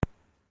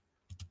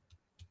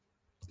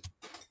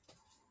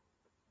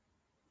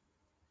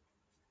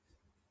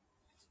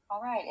All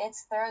right,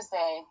 it's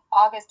Thursday,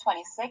 August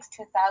 26,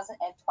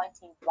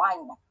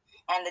 2021,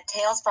 and the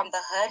Tales from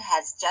the Hood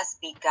has just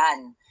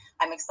begun.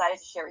 I'm excited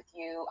to share with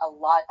you a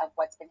lot of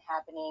what's been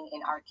happening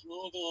in our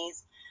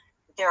communities.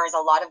 There is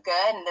a lot of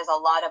good, and there's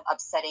a lot of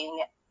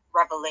upsetting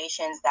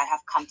revelations that have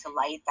come to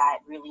light that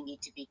really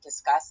need to be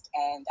discussed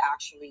and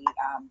actually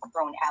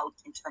thrown out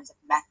in terms of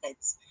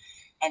methods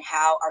and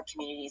how our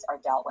communities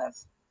are dealt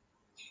with.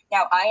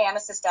 Now, I am a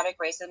systemic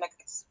racism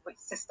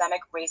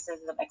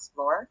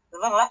explorer.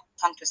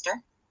 Tongue twister.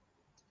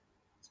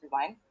 Let's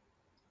rewind.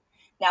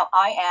 Now,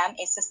 I am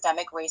a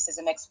systemic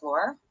racism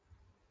explorer.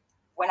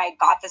 When I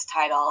got this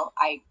title,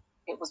 I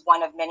it was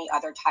one of many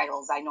other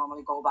titles I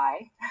normally go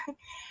by.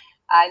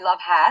 I love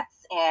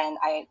hats, and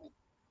I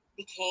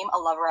became a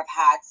lover of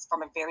hats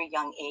from a very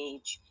young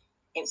age.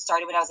 It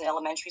started when I was in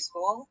elementary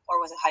school,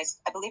 or was it high?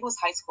 I believe it was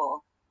high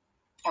school,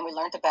 and we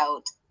learned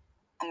about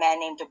a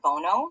man named De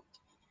Bono.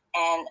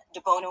 And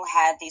De Bono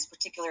had these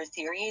particular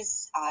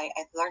theories. I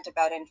learned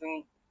about him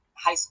during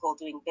high school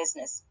doing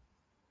business.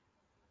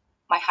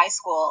 My high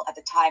school at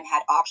the time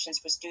had options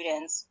for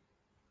students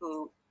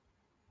who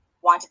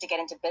wanted to get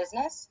into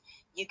business.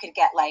 You could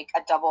get like a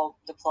double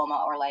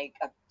diploma or like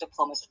a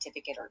diploma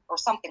certificate or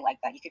something like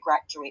that. You could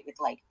graduate with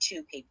like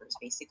two papers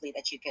basically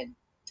that you could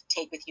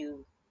take with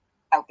you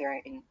out there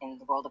in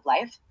the world of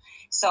life.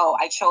 So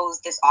I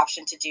chose this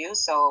option to do.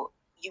 So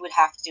you would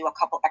have to do a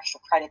couple extra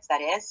credits, that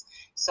is.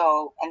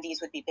 So, and these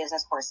would be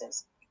business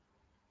courses.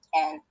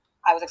 And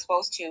I was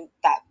exposed to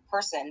that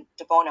person,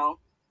 De Bono.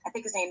 I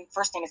think his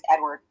first name is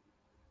Edward.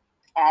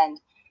 And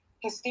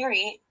his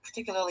theory,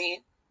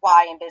 particularly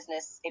why in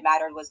business it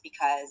mattered, was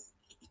because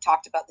he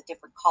talked about the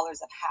different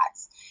colors of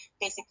hats,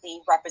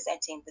 basically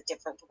representing the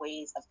different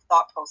ways of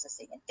thought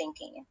processing and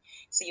thinking.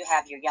 So you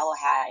have your yellow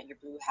hat, your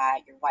blue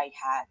hat, your white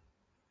hat.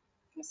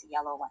 Let me see,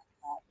 yellow,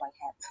 white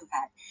hat, blue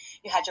hat.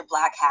 You had your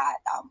black hat,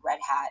 red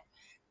hat.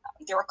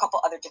 There were a couple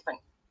other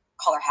different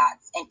color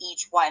hats, and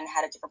each one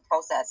had a different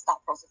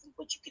thought process in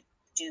which you could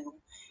do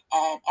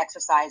and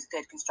exercise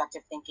good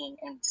constructive thinking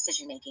and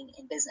decision making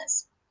in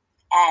business.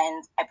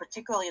 And I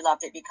particularly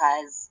loved it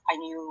because I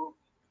knew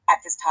at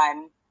this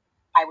time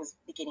I was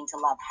beginning to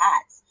love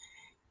hats.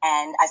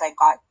 And as I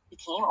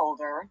became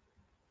older,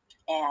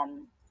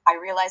 and I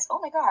realized, oh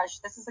my gosh,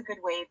 this is a good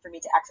way for me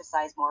to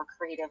exercise more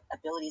creative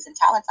abilities and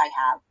talents I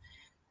have.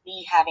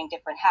 Me having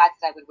different hats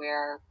that I would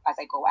wear as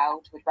I go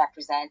out would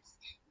represent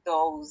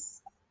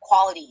those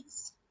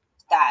qualities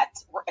that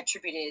were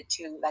attributed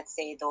to, let's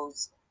say,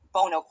 those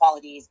Bono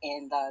qualities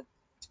in the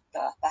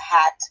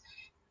hat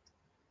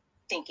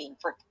thinking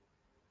for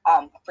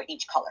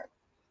each color.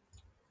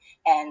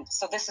 And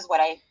so this is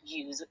what I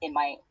use in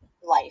my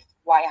life,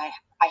 why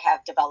I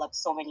have developed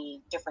so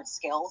many different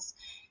skills,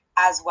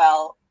 as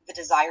well the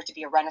desire to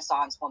be a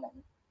Renaissance woman.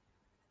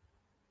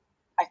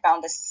 I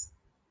found this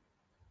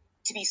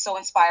to be so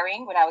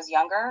inspiring when I was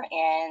younger,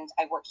 and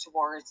I worked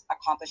towards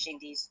accomplishing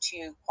these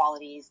two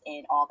qualities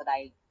in all that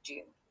I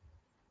do.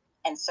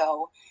 And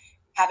so,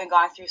 having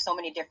gone through so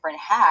many different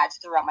hats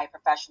throughout my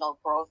professional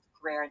growth,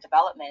 career, and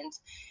development,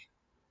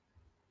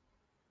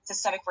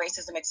 Systemic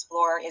Racism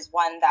Explorer is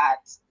one that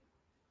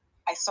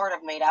I sort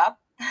of made up.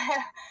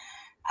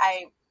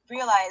 I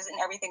realize in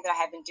everything that I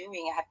have been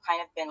doing, I have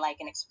kind of been like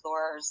an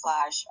explorer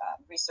slash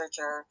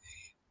researcher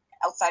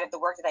outside of the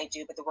work that I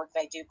do, but the work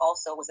that I do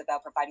also was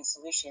about providing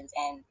solutions.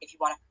 And if you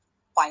want to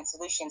find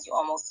solutions, you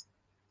almost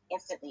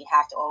instantly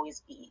have to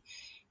always be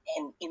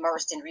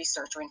immersed in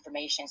research or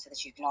information so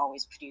that you can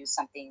always produce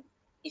something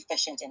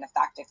efficient and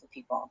effective for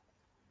people.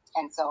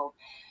 And so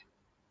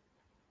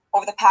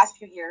over the past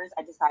few years,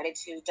 I decided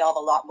to delve a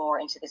lot more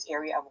into this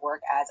area of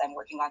work as I'm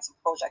working on some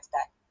projects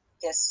that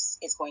this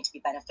is going to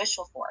be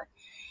beneficial for.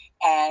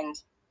 And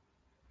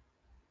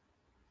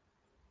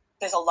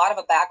there's a lot of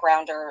a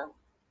backgrounder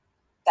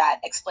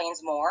that explains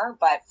more,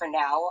 but for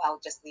now,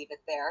 I'll just leave it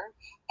there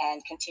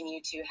and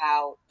continue to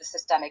how the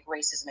Systemic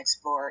Racism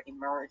Explorer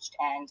emerged.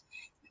 And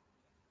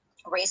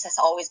race has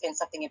always been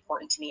something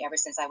important to me ever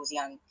since I was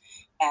young.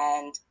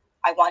 And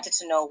I wanted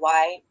to know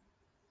why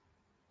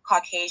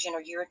Caucasian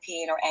or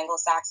European or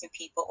Anglo-Saxon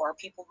people or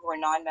people who are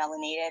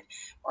non-melanated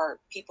or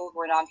people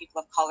who are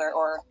non-people of color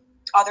or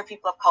other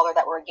people of color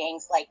that were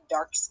against like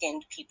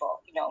dark-skinned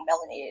people,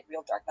 melanated,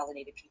 real dark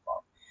melanated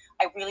people.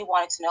 I really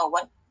wanted to know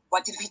what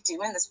did we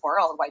do in this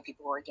world? Why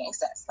people were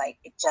against us? Like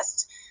it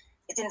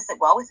didn't sit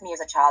well with me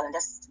as a child. And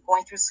just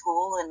going through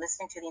school and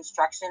listening to the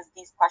instructions,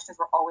 these questions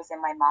were always in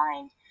my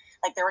mind.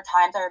 Like there were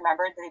times I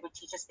remembered that they would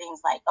teach us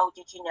things like, oh,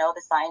 did you know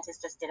the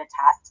scientists just did a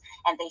test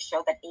and they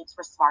showed that apes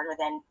were smarter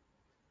than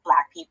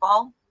Black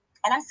people?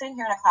 And I'm sitting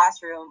here in a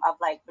classroom of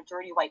like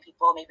majority white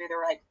people. Maybe there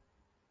were like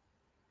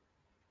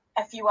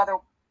a few other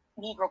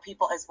Negro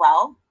people as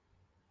well.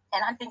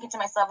 And I'm thinking to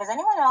myself, is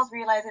anyone else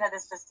realizing that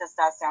this just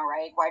does sound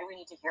right? Why do we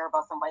need to hear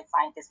about some white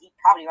scientist? He's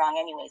probably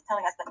wrong anyways,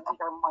 telling us that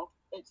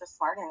apes are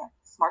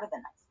smarter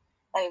than us.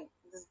 Like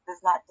this does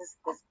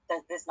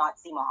not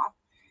seem off.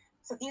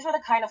 So these were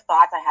the kind of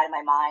thoughts I had in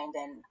my mind,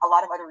 and a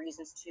lot of other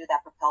reasons too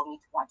that propelled me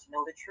to want to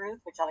know the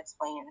truth, which I'll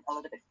explain a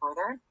little bit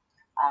further.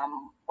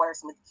 What are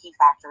some of the key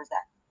factors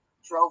that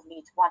drove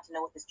me to want to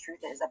know what this truth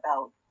is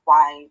about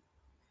why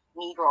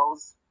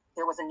Negroes,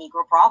 there was a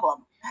Negro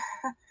problem.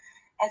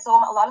 And so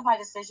a lot of my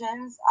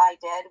decisions I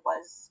did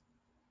was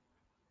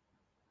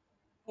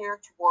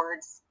geared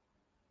towards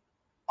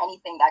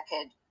anything that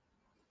could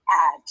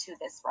add to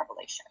this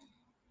revelation.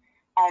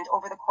 And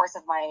over the course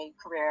of my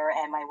career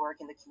and my work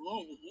in the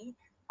community,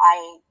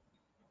 I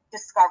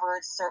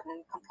discovered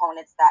certain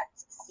components that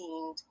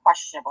seemed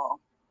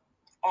questionable.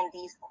 And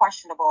these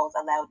questionables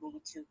allowed me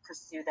to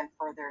pursue them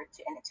further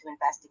to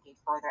investigate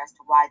further as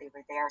to why they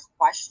were there as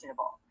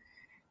questionable.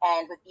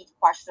 And with each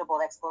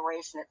questionable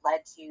exploration, it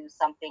led to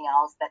something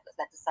else that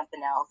led to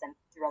something else. And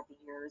throughout the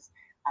years,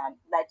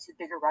 led to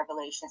bigger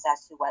revelations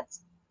as to what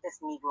this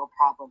Negro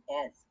problem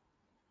is.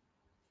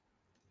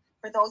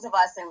 For those of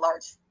us in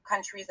large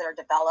countries that are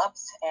developed,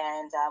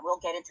 and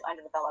we'll get into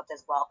underdeveloped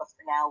as well, but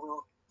for now,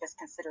 we'll just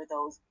consider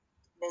those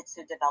mid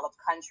to developed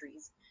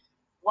countries.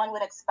 One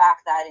would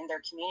expect that in their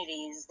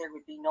communities, there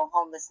would be no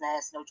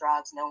homelessness, no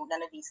drugs,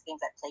 none of these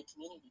things that plague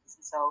communities.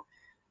 And so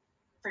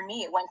for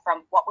me, it went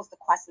from what was the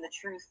quest and the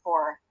truth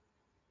for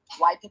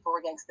why people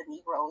were against the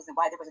Negroes and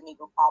why there was a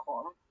Negro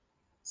problem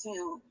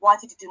to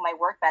wanting to do my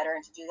work better.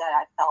 And to do that,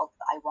 I felt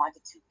I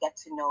wanted to get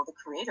to know the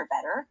creator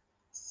better.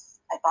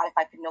 I thought if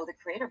I could know the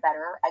creator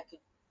better, I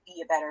could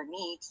be a better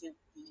me to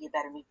be a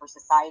better me for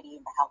society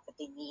and the help that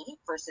they need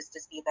versus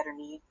just be a better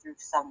me through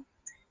some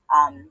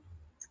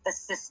the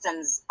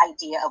system's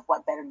idea of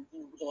what better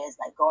you is,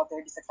 like go out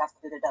there, be successful,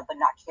 but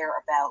not care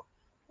about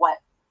what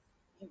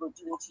you were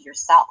doing to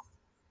yourself.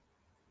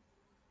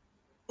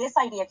 This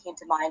idea came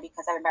to mind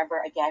because I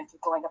remember, again,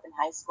 growing up in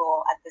high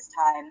school at this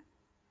time,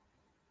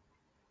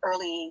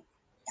 early,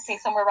 say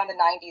somewhere around the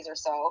 90s or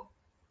so,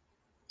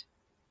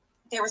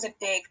 there was a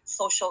big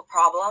social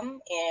problem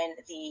in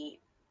the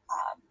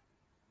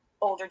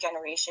older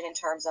generation in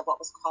terms of what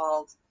was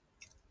called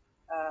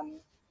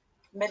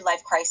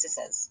midlife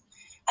crises.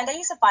 And I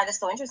used to find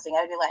this so interesting.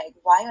 I'd be like,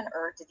 why on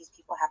earth did these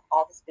people have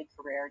all this big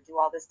career, do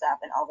all this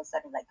stuff, and all of a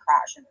sudden like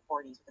crash in their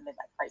 40s with a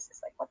midlife crisis?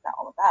 Like, what's that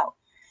all about?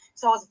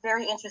 So I was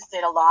very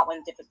interested a lot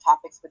when different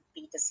topics would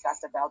be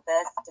discussed about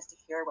this, just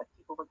to hear what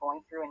people were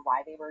going through and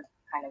why they were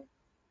kind of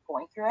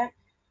going through it.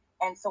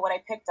 And so what I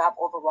picked up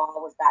overall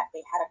was that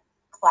they had a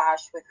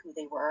clash with who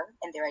they were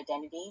and their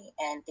identity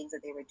and things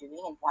that they were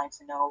doing, and wanted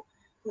to know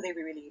who they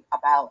were really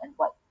about and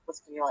what was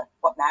real,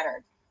 what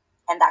mattered.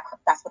 And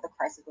that's what the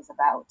crisis was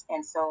about.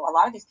 And so a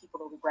lot of these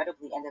people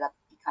regrettably ended up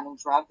becoming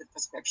drugged with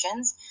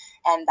prescriptions,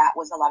 and that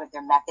was a lot of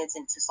their methods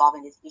into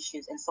solving these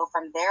issues. And so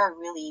from there,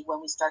 really,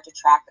 when we start to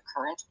track the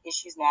current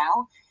issues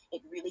now,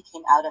 it really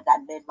came out of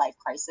that midlife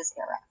crisis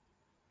era,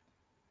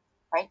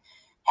 right?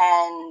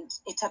 And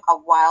it took a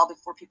while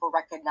before people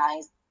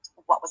recognized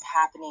what was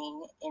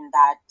happening in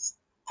that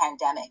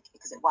pandemic,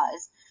 because it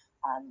was.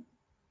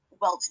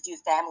 Well-to-do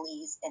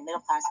families and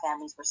middle-class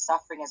families were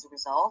suffering as a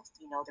result.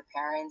 You know, their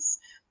parents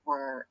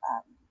were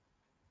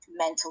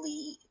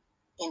mentally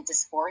in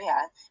dysphoria,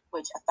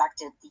 which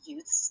affected the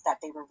youths that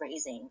they were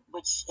raising,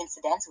 which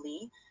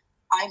incidentally,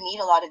 I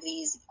meet a lot of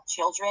these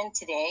children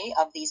today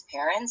of these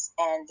parents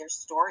and their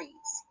stories.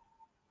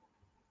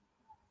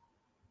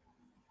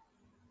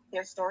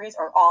 Their stories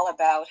are all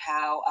about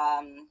how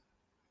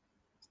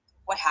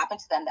what happened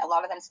to them. A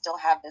lot of them still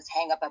have this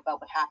hang up about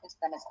what happened to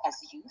them as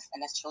youth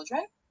and as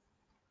children.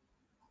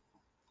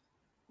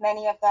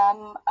 Many of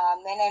them,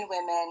 men and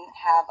women,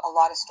 have a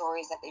lot of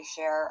stories that they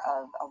share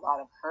of a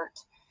lot of hurt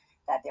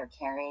that they're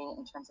carrying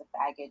in terms of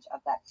baggage of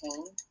that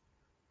pain.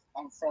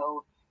 And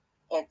so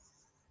it's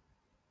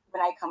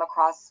when I come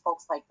across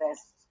folks like this,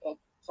 it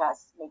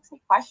just makes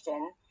me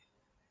question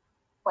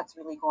what's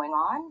really going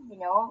on, you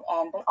know,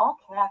 and they all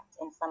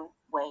connect in some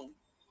way.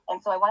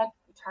 And so I want to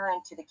return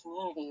to the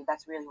community.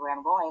 That's really where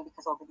I'm going,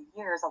 because over the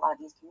years, a lot of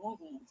these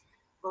communities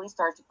really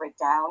started to break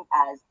down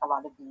as a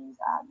lot of these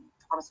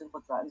pharmaceutical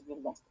drugs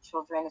really went to the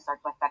children and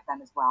started to affect them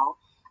as well.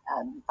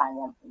 You find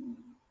them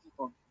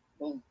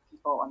in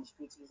people on the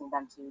streets using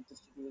them to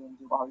distribute and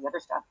do all the other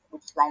stuff,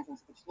 which blends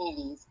into the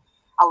communities.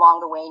 Along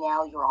the way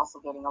now, you're also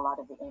getting a lot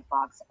of the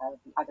influx of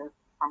the other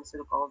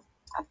pharmaceuticals,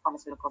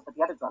 but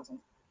the other drugs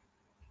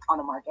on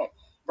the market.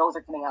 Those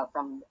are coming out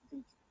from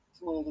the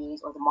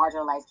communities or the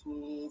marginalized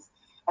communities.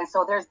 And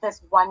so there's this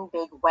one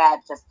big web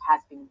just has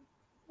been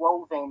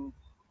woven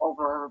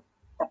over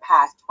the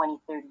past 20,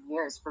 30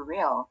 years for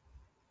real.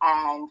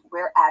 And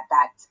we're at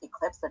that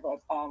eclipse of it,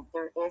 and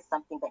there is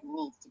something that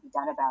needs to be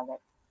done about it.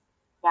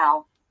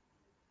 Now,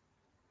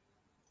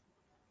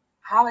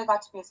 how I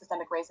got to be a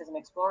systemic racism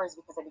explorer is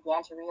because I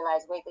began to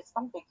realize, wait, there's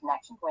some big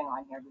connection going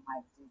on here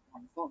behind the scenes,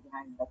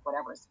 behind like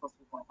whatever is supposed to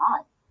be going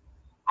on.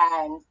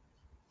 And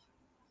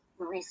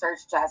the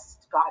research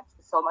just got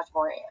so much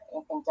more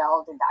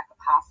indulged in that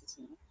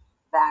capacity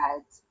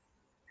that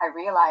I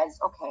realized,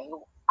 okay,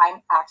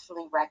 I'm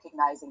actually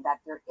recognizing that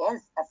there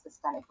is a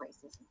systemic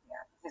racism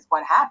here. This is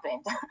what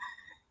happened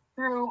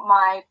through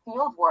my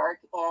field work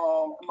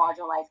in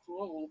marginalized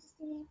communities to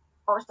see,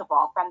 first of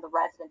all, from the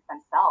residents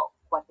themselves,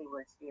 what they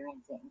were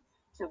experiencing,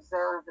 to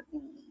observe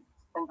the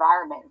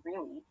environment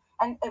really.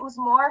 And it was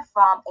more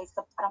from I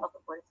don't know if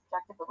the word is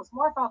subjective, but it was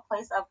more from a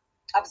place of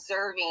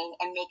observing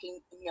and making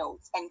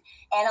notes and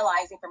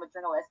analyzing from a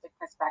journalistic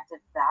perspective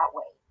that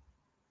way.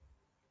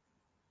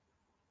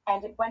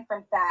 And it went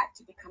from that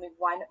to becoming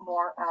one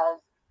more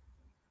of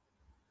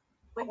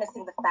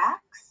witnessing the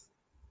facts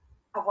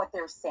of what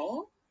they're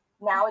saying.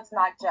 Now it's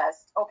not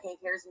just, okay,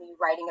 here's me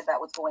writing about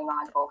what's going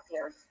on, both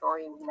here's a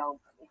story,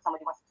 if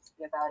somebody wants to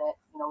speak about it,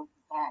 you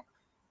can.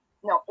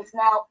 No, it's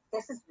now,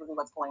 this is really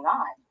what's going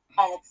on.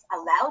 And it's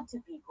allowed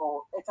to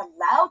it's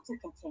allowed to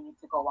continue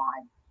to go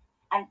on.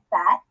 And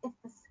that is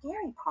the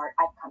scary part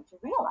I've come to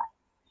realize.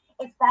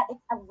 It's that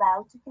it's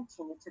allowed to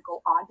continue to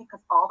go on because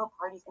all the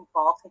parties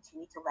involved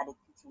continue to let it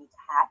continue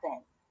to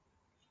happen.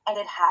 And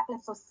it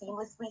happens so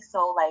seamlessly.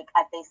 So, like,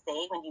 as they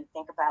say, when you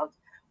think about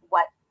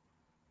what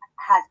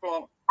has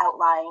been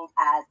outlined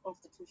as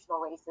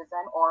institutional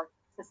racism or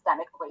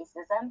systemic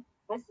racism,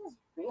 this is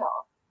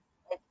real.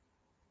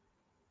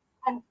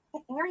 And the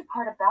eerie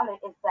part about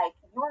it is like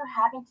you're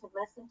having to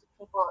listen to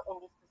people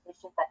in these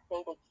positions that say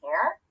they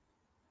care,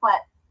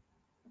 but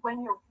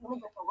when you're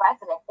dealing with a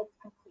resident, it's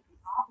completely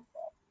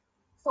opposite.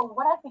 So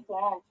what I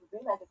began to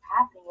realize is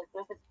happening is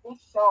there's this big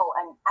show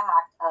and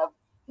act of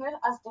here's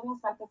us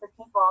doing something for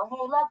people.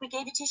 Hey, look, we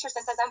gave you t-shirts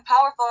that says I'm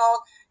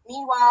powerful.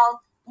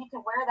 Meanwhile, you can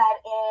wear that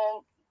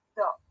in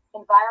the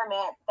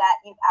environment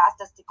that you've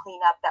asked us to clean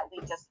up that we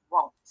just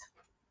won't.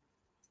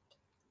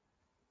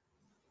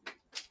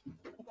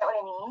 You get what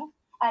I mean?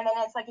 And then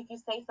it's like if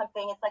you say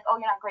something, it's like, oh,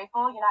 you're not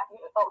grateful.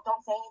 Oh,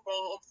 don't say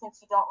anything.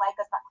 Since you don't like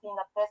us not cleaning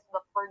up this,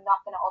 look, we're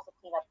not going to also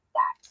clean up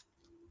that.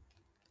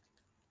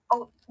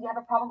 Oh, you have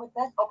a problem with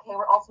this? Okay,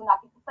 we're also not.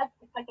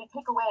 It's like they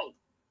take away.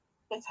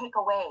 They take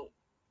away.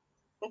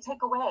 They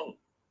take away.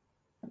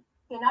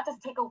 They not just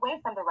take away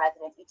from the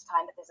residents each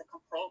time that there's a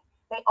complaint.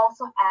 They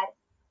also add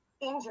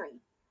injury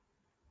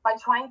by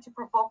trying to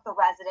provoke the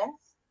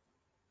residents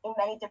in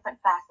many different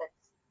facets.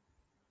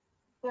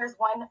 There's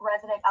one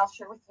resident I'll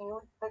share with you.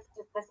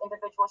 This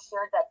individual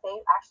shared that they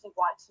actually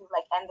want to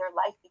end their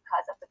life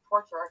because of the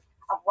torture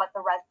of what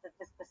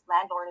this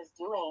landlord is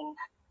doing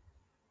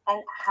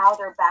and how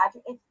they're bad.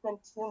 It's been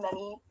too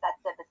many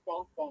that said the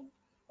same thing.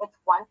 It's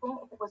one thing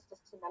if it was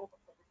just too many that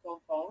said the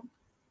same thing,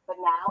 but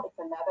now it's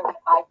another when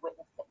I've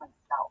witnessed it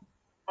myself.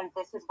 And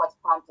this is what's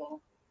prompting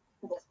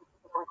this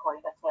particular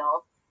recording of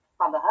Tales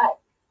from the Hood,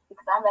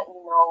 because I'm letting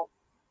you know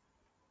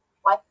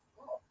what's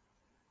good.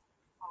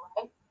 All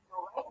right.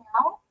 So right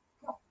now,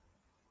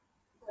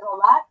 there's a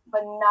lot,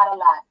 but not a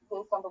lot,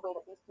 based on the way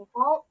that these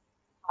people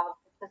of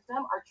the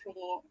system are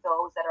treating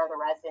those that are the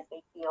residents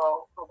they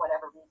feel, for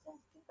whatever reasons,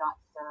 do not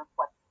serve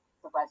what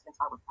the residents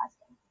are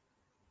requesting.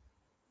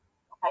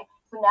 Okay,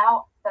 so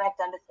now that I've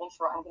done this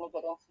intro, I'm going to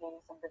get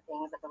into some of the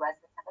things that the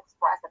residents have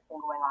expressed that's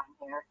been going on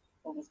here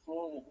in these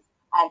communities.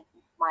 And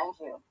mind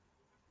you,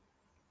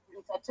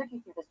 the reason I took you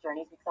through this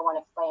journey is because I want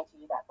to explain to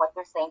you that what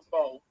they're saying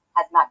today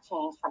has not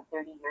changed from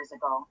 30 years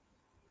ago,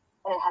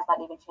 and it has not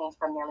even changed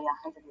from nearly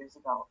 100 years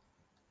ago.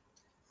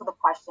 So the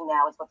question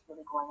now is what's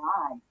really going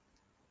on?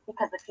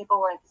 Because the people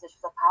who are in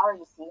positions of power,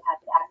 you see,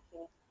 have been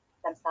advocating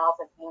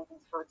themselves as being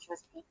these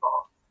virtuous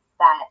people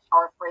that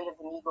are afraid of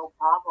the Negro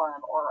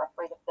problem or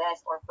afraid of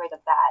this or afraid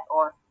of that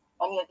or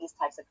any of these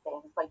types of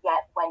things. But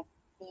yet when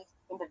these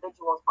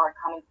individuals are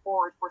coming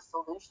forward for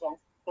solutions,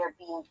 they're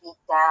being beat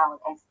down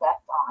and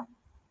stepped on.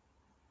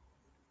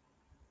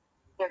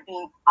 They're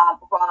being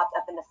robbed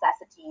of the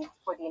necessities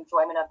for the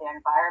enjoyment of their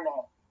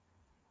environment.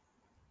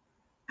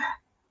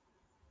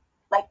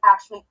 Like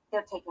actually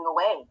they're taking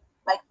away,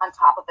 like on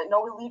top of it. No,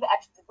 we'll leave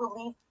extra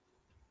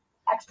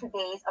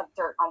days of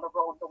dirt on the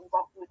road, but we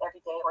won't do it every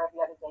day or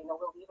every other day. No,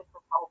 we'll leave it for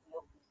probably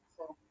a week.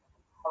 So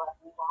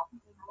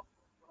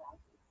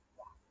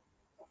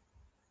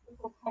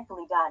it's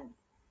intentionally done.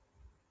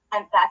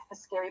 And that's the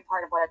scary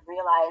part of what I've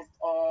realized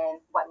and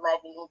what led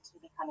me to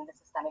becoming the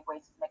Systemic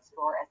Racism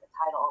Explorer as the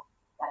title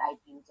that I've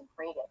used and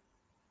created.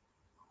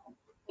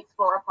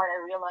 Explorer part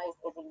I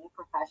realized is a new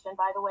profession,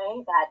 by the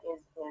way, that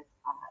is in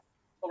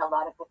a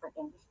lot of different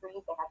industries.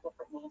 They have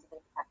different names.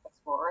 They have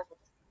explorers, which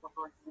is people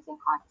who are using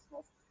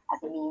consciousness as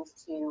a means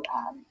to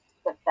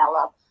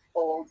develop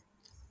old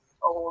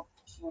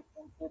issues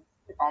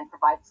and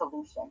provide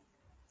solutions.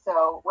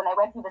 So when I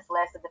went through this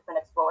list of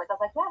different explorers, I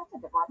was like, yeah, that's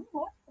a good one.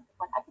 Yeah, that's a good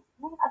one. I was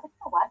like,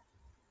 you know what?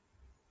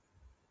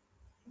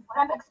 What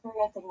I'm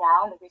experiencing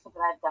now and the research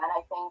that I've done,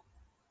 I think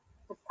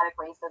systemic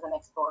racism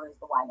explorer is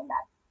the one, and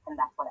that's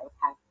what I was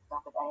kind of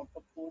stuck with. And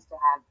it seems to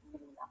have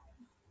really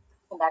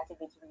connected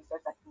me to research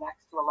that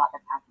connects to a lot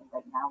that's happening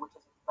right now, which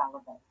is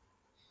relevant.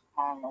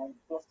 And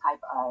this type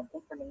of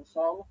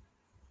information,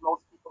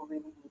 most people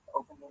really need to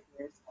open their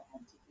ears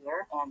and to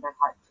hear, and their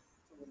hearts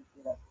to really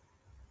feel it.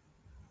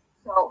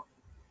 So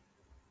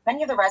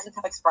many of the residents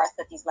have expressed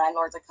that these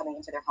landlords are coming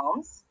into their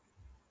homes.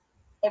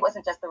 It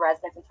wasn't just the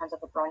residents in terms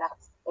of the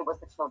grown-ups, it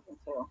was the children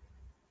too.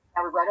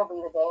 Now,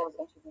 regrettably, the day I was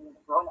interviewing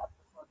the grown-ups,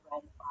 the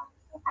children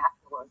came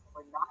afterwards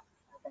were not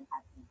children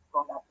had been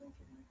grown-up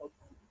interviews. They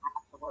came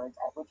afterwards,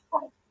 at which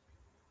point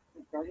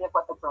the majority of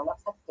what the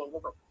grown-ups had stated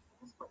was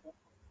children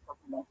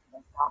mentioned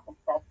themselves and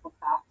said, in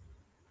fact,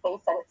 they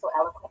said it so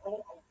eloquently,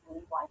 I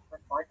really wanted to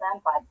record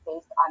them, but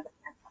based on the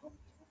parents'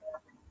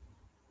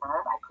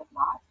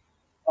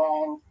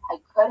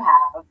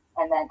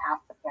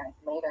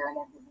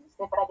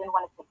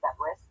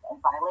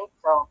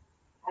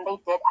 And they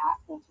did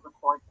ask me to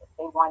record this.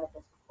 They wanted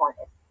this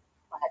recorded,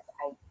 but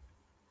I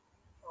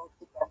chose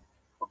to just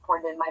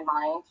record it in my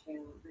mind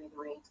to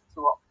reiterate to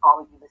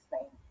all of you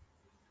listening.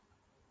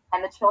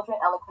 And the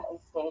children eloquently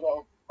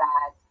stated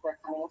that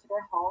they're coming into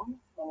their homes.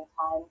 Many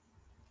times,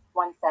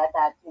 one said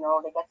that,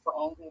 they get so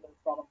angry, they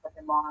said, but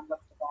their mom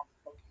looks at them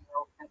and says,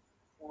 kind of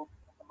cool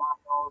because the mom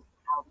knows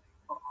how these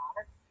people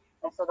are.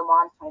 And so the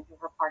mom's trying to do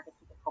her part to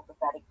keep it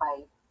copacetic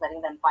by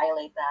letting them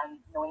violate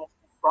them, knowing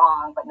it's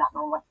wrong, but not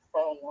knowing what to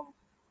say. And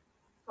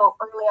so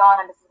early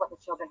on, this is what the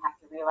children have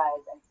to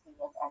realize and see,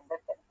 and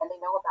they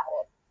know about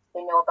it.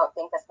 They know about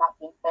things that's not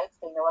being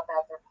fixed. They know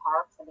about their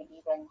parks, and they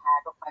even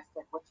had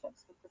requested wood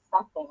chips, which was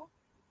something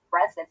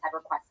residents had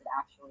requested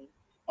actually.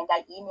 And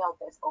I emailed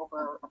this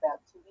over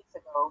about 2 weeks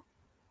ago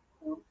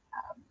to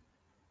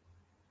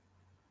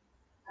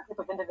a group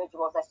of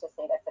individuals, let's just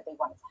say that they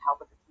wanted to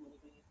help with the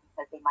community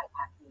because they might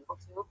not be able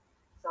to.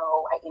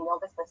 So I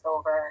emailed this list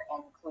over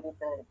and included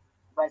the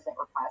resident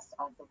request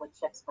of the wood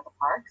chips for the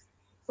parks.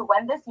 So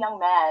when this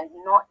young man,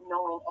 not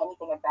knowing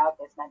anything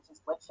about this, mentions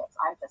wood chips,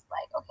 I'm just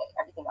like, okay,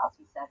 everything else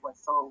you said was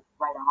so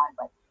right on,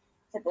 but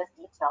to this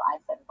detail, I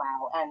said,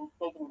 wow. And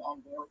they didn't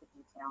end there with the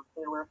details.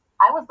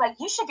 I was like,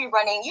 you should be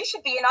running, you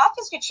should be in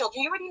office with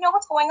children. You already know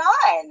what's going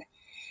on.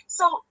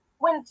 So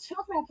when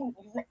children can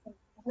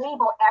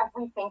label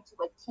everything to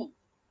a T,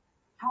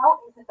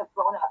 how is it the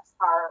grown-ups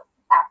are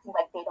acting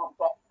like they don't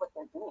get what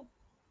they're doing?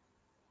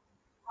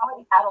 How are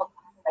the adults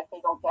acting like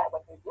they don't get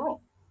what they're doing?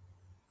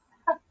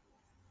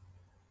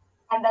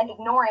 And then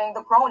ignoring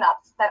the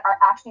grown-ups that are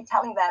actually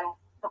telling them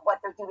that what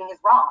they're doing is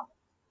wrong.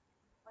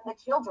 When the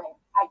children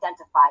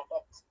identify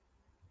it,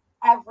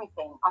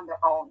 everything on their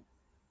own.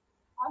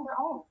 On their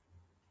own.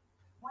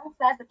 One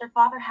says that their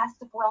father has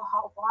to boil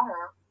hot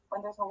water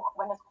when there's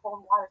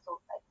cold water,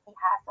 so like he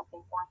has something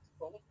warm to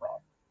bathe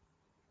with.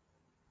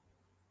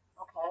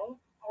 Okay?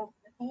 And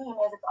the theme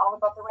is it's all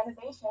about the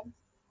renovations,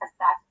 because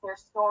that's their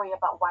story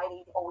about why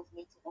they always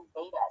need to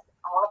invade us.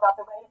 It's all about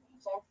the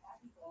renovations,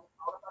 everything.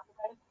 It's all about the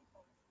renovations.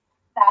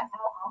 That's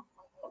how on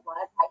point it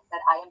was. I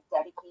said, I am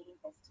dedicating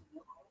this to you.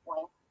 I'm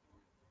going to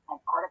do an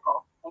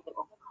article, and it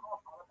will be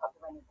called All About the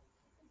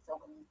Renovations. And so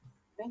when you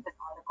read this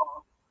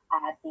article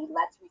at the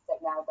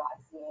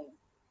letsresetnow.ca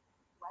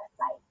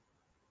website,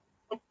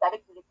 it's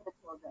dedicated to the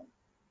children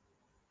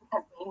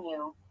because they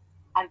knew,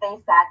 and they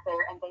sat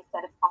there and they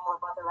said it's all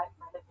about the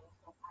renovations.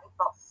 I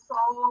felt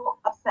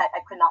so upset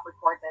I could not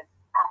record this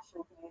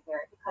actually for you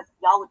here because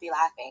y'all would be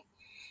laughing.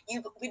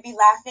 We'd be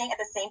laughing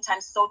at the same time,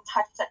 so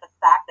touched at the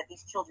fact that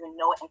these children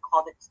know it and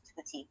called it to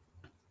the T.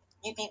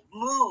 You'd be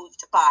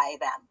moved by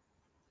them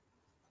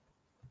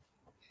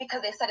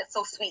because they said it's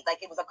so sweet,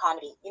 like it was a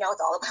comedy.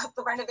 It's all about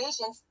the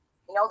renovations.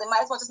 They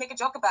might as well just make a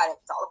joke about it.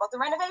 It's all about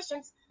the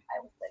renovations. I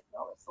was like,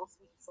 no, it's so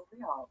sweet, so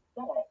real.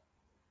 Get it?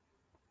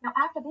 Now,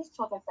 after these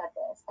children said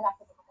this, and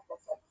after the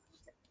residents said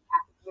this,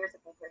 after years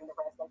of me hearing the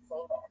residents say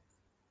this,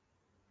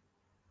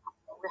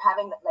 we're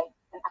having like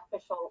an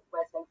official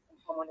residents and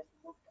homeowners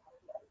meeting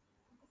together.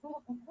 We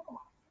have a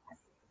lot of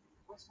us.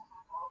 We should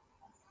have all of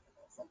this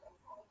and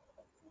it's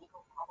a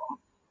legal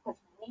problem because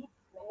many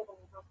of the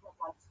legal people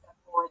want to step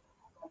forward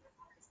and want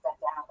to step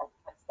down, like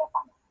step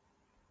on it.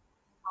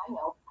 I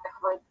know. I've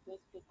heard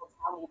these people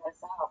tell me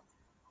themselves.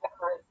 I've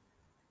heard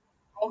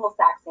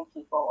Anglo-Saxon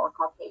people or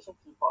Caucasian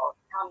people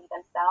tell me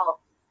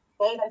themselves.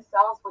 They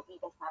themselves were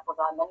even trampled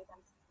on. Many of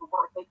them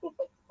were victims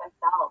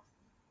themselves.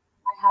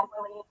 I had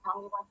one lady tell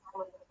me one time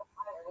when there was a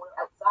fire and we were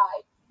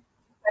outside.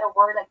 She said a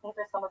word, I think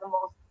are some of the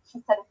most,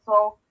 she said it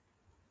so,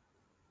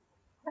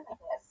 like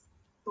this.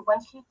 So when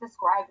she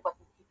described what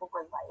these people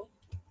were like,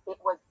 it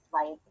was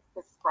like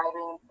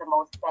describing the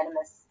most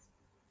venomous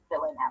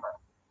villain ever.